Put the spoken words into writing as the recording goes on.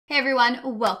Hey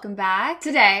everyone, welcome back.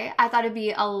 Today, I thought it'd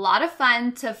be a lot of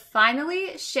fun to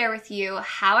finally share with you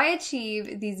how I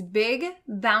achieve these big,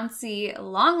 bouncy,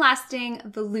 long-lasting,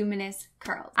 voluminous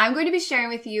curls. I'm going to be sharing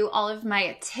with you all of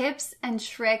my tips and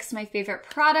tricks, my favorite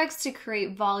products to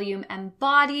create volume and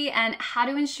body, and how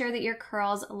to ensure that your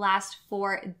curls last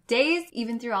for days,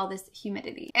 even through all this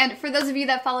humidity. And for those of you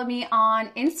that follow me on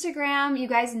Instagram, you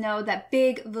guys know that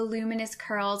big, voluminous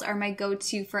curls are my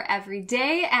go-to for every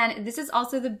day, and this is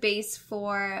also the base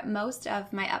for most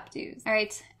of my updos. All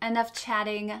right, enough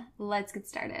chatting, let's get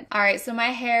started. All right, so my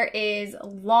hair is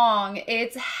long,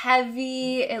 it's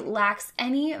heavy, it lacks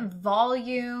any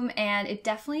volume, and it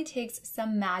definitely takes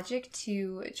some magic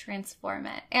to transform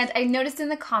it. And I noticed in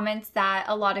the comments that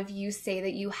a lot of you say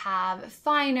that you have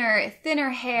finer, thinner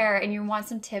hair and you want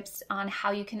some tips on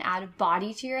how you can add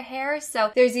body to your hair.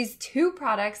 So there's these two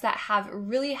products that have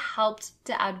really helped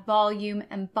to add volume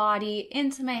and body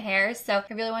into my hair. So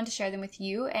I really wanted to share them with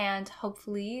you and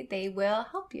hopefully they will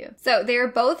help you. So they are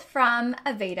both from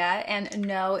Aveda, and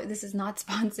no, this is not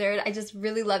sponsored. I just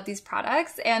really love these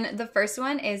products. And the first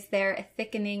one is their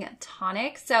thickening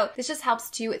tonic. So this just helps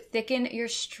to thicken your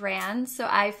strands. So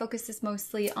I focus this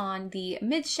mostly on the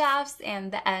mid shafts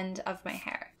and the end of my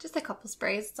hair. Just a couple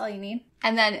sprays, that's all you need.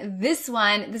 And then this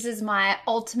one, this is my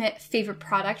ultimate favorite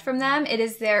product from them. It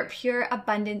is their Pure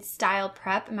Abundance Style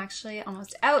Prep. I'm actually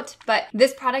almost out, but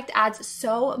this product adds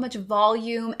so much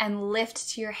volume and lift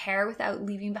to your hair without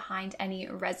leaving behind any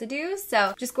residue. So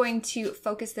I'm just going to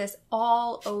focus this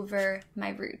all over my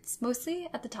roots, mostly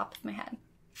at the top of my head.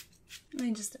 Let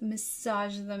me just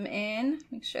massage them in,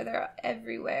 make sure they're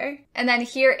everywhere. And then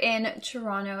here in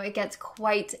Toronto, it gets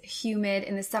quite humid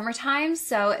in the summertime.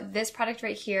 So this product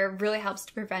right here really helps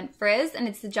to prevent frizz, and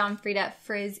it's the John Frieda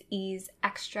Frizz Ease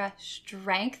Extra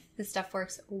Strength. This stuff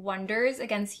works wonders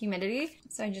against humidity.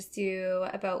 So I just do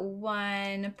about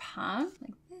one pump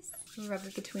like this, rub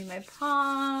it between my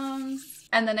palms.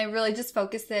 And then I really just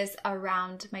focus this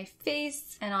around my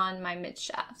face and on my mid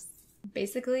shafts.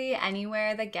 Basically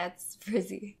anywhere that gets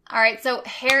frizzy. All right, so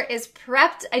hair is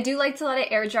prepped. I do like to let it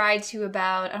air dry to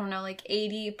about, I don't know, like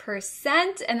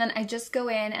 80%. And then I just go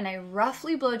in and I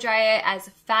roughly blow dry it as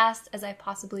fast as I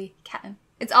possibly can.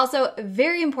 It's also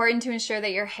very important to ensure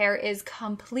that your hair is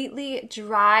completely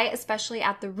dry, especially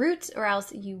at the root, or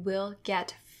else you will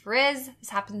get frizz. This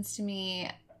happens to me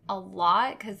a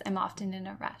lot because I'm often in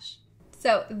a rush.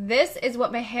 So this is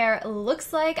what my hair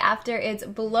looks like after it's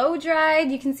blow dried.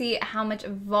 You can see how much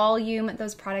volume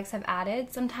those products have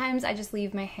added. Sometimes I just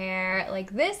leave my hair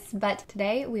like this, but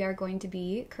today we are going to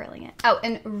be curling it. Oh,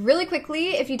 and really quickly,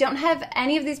 if you don't have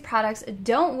any of these products,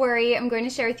 don't worry. I'm going to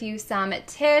share with you some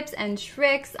tips and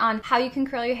tricks on how you can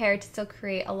curl your hair to still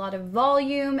create a lot of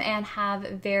volume and have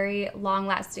very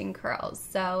long-lasting curls.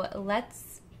 So let's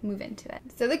move into it.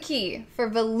 So the key for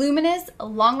voluminous,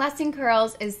 long-lasting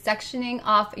curls is sectioning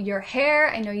off your hair.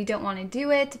 I know you don't want to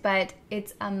do it, but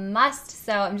it's a must.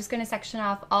 So I'm just going to section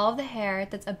off all of the hair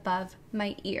that's above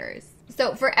my ears.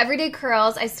 So for everyday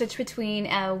curls, I switch between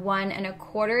a 1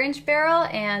 1/4 inch barrel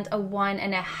and a 1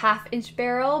 1/2 inch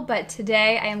barrel, but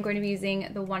today I am going to be using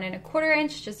the 1 1/4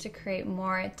 inch just to create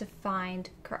more defined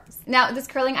curls. Now this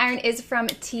curling iron is from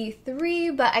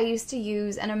T3, but I used to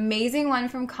use an amazing one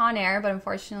from Conair, but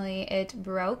unfortunately it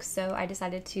broke, so I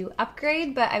decided to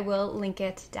upgrade, but I will link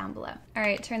it down below. All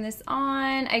right, turn this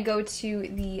on. I go to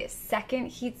the second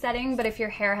heat setting, but if your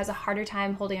hair has a harder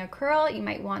time holding a curl, you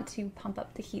might want to pump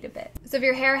up the heat a bit. So if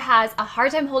your hair has a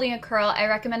hard time holding a curl, I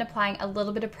recommend applying a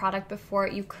little bit of product before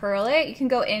you curl it. You can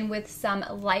go in with some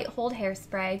light hold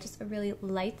hairspray, just a really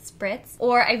light spritz.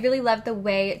 Or I really love the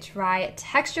Way Dry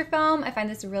Texture Foam. I find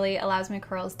this really allows my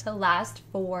curls to last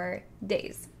for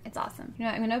days. It's awesome. You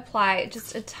know, I'm gonna apply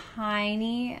just a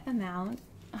tiny amount.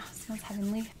 Oh, it smells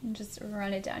heavenly. And just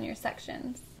run it down your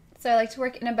sections. So I like to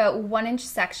work in about 1 inch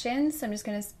sections. So I'm just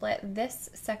gonna split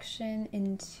this section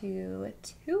into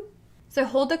 2. So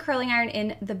hold the curling iron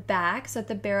in the back so that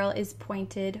the barrel is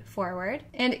pointed forward.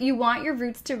 And you want your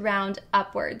roots to round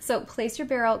upwards. So place your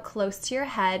barrel close to your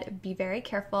head, be very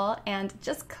careful, and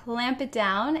just clamp it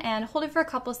down and hold it for a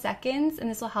couple seconds, and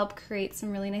this will help create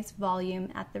some really nice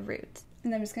volume at the root.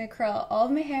 And then I'm just gonna curl all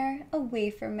of my hair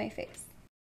away from my face.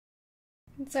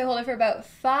 So I hold it for about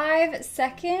 5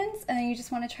 seconds, and then you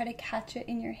just wanna try to catch it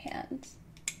in your hand.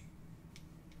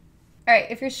 All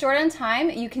right, if you're short on time,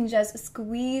 you can just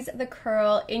squeeze the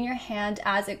curl in your hand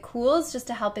as it cools just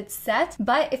to help it set.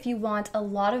 But if you want a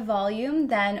lot of volume,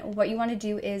 then what you want to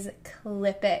do is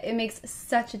clip it. It makes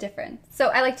such a difference. So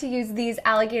I like to use these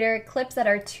alligator clips that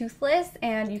are toothless,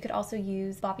 and you could also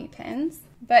use bobby pins.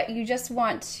 But you just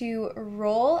want to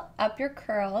roll up your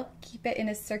curl, keep it in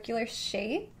a circular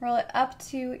shape, roll it up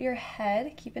to your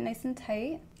head, keep it nice and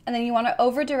tight. And then you want to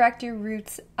over direct your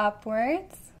roots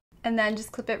upwards, and then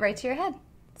just clip it right to your head.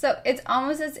 So it's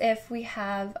almost as if we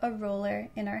have a roller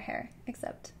in our hair,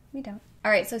 except we don't. All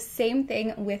right, so same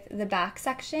thing with the back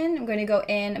section. I'm going to go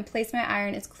in and place my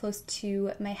iron as close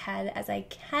to my head as I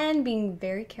can, being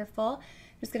very careful.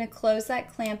 I'm just going to close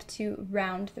that clamp to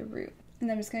round the root. And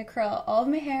then I'm just going to curl all of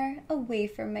my hair away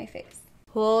from my face.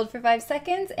 Hold for 5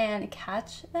 seconds and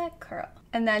catch that curl.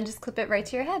 And then just clip it right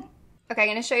to your head. Okay, I'm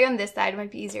gonna show you on this side, it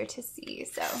might be easier to see.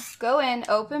 So go in,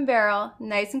 open barrel,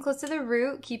 nice and close to the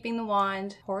root, keeping the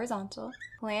wand horizontal.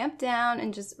 Clamp down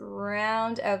and just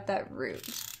round out that root.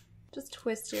 Just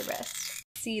twist your wrist.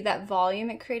 See that volume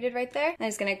it created right there? I'm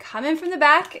just gonna come in from the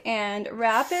back and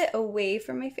wrap it away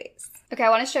from my face. Okay, I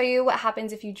wanna show you what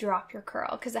happens if you drop your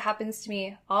curl, because it happens to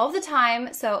me all the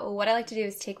time. So what I like to do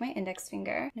is take my index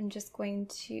finger. I'm just going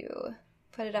to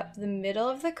put it up the middle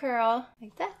of the curl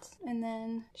like that, and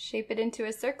then shape it into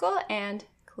a circle and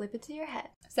clip it to your head.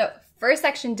 So first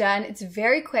section done. It's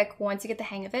very quick once you get the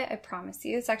hang of it, I promise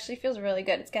you. This actually feels really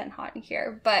good. It's getting hot in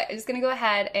here, but I'm just gonna go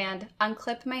ahead and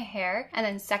unclip my hair and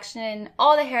then section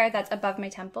all the hair that's above my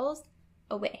temples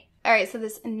away. All right, so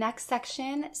this next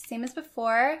section, same as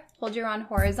before, hold your wand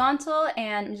horizontal,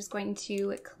 and I'm just going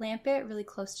to clamp it really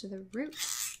close to the root.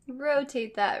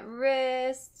 Rotate that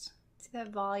wrist.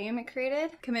 That volume it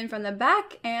created. Come in from the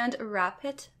back and wrap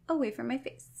it away from my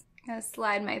face. I'm gonna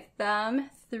slide my thumb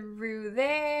through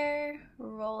there,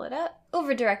 roll it up,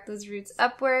 over direct those roots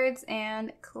upwards,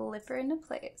 and clip her into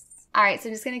place. All right, so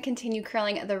I'm just gonna continue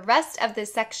curling the rest of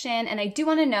this section, and I do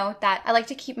wanna note that I like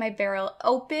to keep my barrel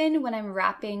open when I'm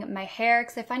wrapping my hair,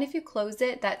 because I find if you close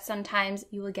it that sometimes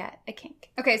you will get a kink.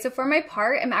 Okay, so for my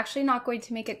part, I'm actually not going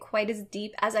to make it quite as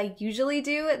deep as I usually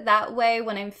do. That way,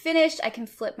 when I'm finished, I can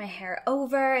flip my hair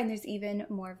over and there's even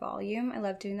more volume. I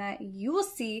love doing that. You will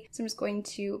see. So I'm just going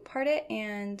to part it,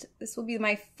 and this will be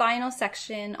my final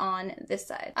section on this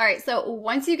side. All right, so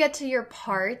once you get to your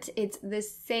part, it's the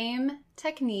same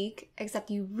technique,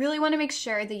 except you really want to make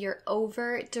sure that you're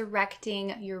over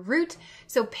directing your root.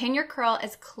 So pin your curl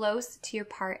as close to your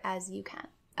part as you can.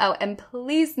 Oh, and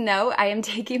please note, I am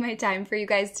taking my time for you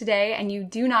guys today, and you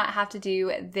do not have to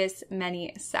do this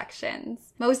many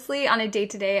sections. Mostly on a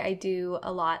day-to-day, I do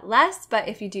a lot less, but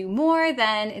if you do more,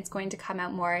 then it's going to come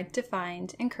out more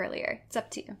defined and curlier. It's up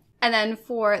to you. And then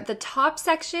for the top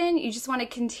section, you just want to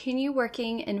continue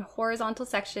working in horizontal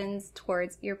sections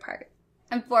towards your part.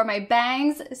 And for my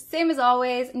bangs, same as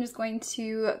always, I'm just going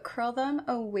to curl them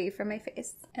away from my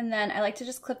face. And then I like to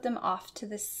just clip them off to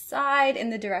the side in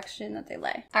the direction that they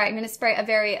lay. All right, I'm gonna spray a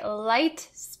very light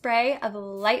spray of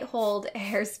light hold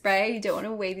hairspray. You don't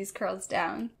wanna weigh these curls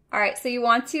down. All right, so you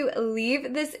want to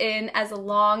leave this in as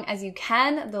long as you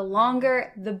can. The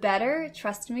longer, the better,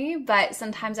 trust me, but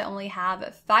sometimes I only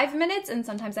have 5 minutes and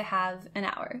sometimes I have an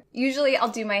hour. Usually I'll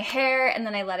do my hair and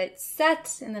then I let it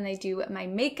set and then I do my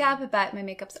makeup, but my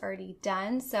makeup's already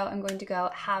done. So I'm going to go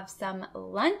have some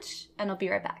lunch and I'll be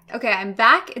right back. Okay, I'm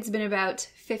back. It's been about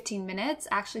 15 minutes.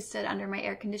 I actually stood under my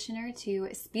air conditioner to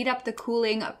speed up the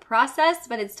cooling process,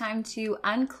 but it's time to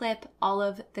unclip all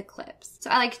of the clips. So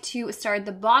I like to start at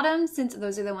the bottom, since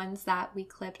those are the ones that we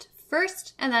clipped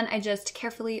first, and then I just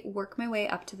carefully work my way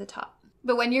up to the top.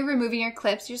 But when you're removing your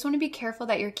clips, you just want to be careful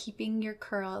that you're keeping your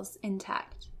curls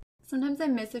intact. Sometimes I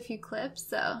miss a few clips,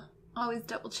 so always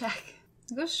double check.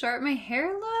 Look how short my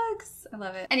hair looks. I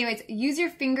love it. Anyways, use your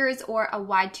fingers or a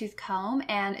wide tooth comb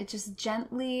and just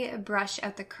gently brush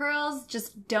out the curls.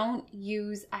 Just don't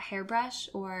use a hairbrush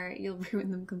or you'll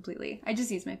ruin them completely. I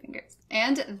just use my fingers.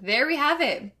 And there we have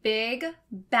it. Big,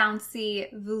 bouncy,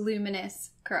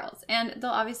 voluminous curls. And they'll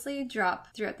obviously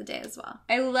drop throughout the day as well.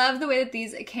 I love the way that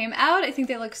these came out. I think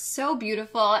they look so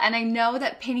beautiful. And I know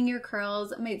that pinning your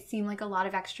curls might seem like a lot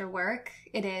of extra work.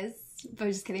 It is. But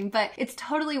I'm just kidding, but it's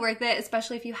totally worth it,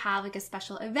 especially if you have like a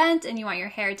special event and you want your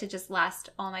hair to just last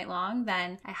all night long,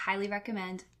 then I highly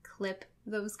recommend clip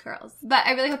those curls. But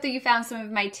I really hope that you found some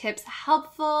of my tips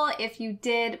helpful. If you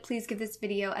did, please give this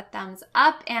video a thumbs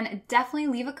up and definitely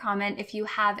leave a comment if you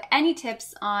have any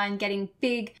tips on getting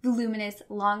big, voluminous,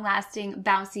 long-lasting,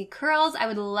 bouncy curls. I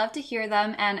would love to hear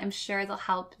them, and I'm sure they'll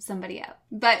help somebody out.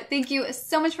 But thank you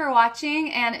so much for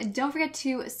watching, and don't forget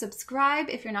to subscribe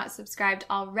if you're not subscribed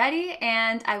already,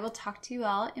 and I will talk to you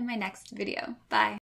all in my next video. Bye.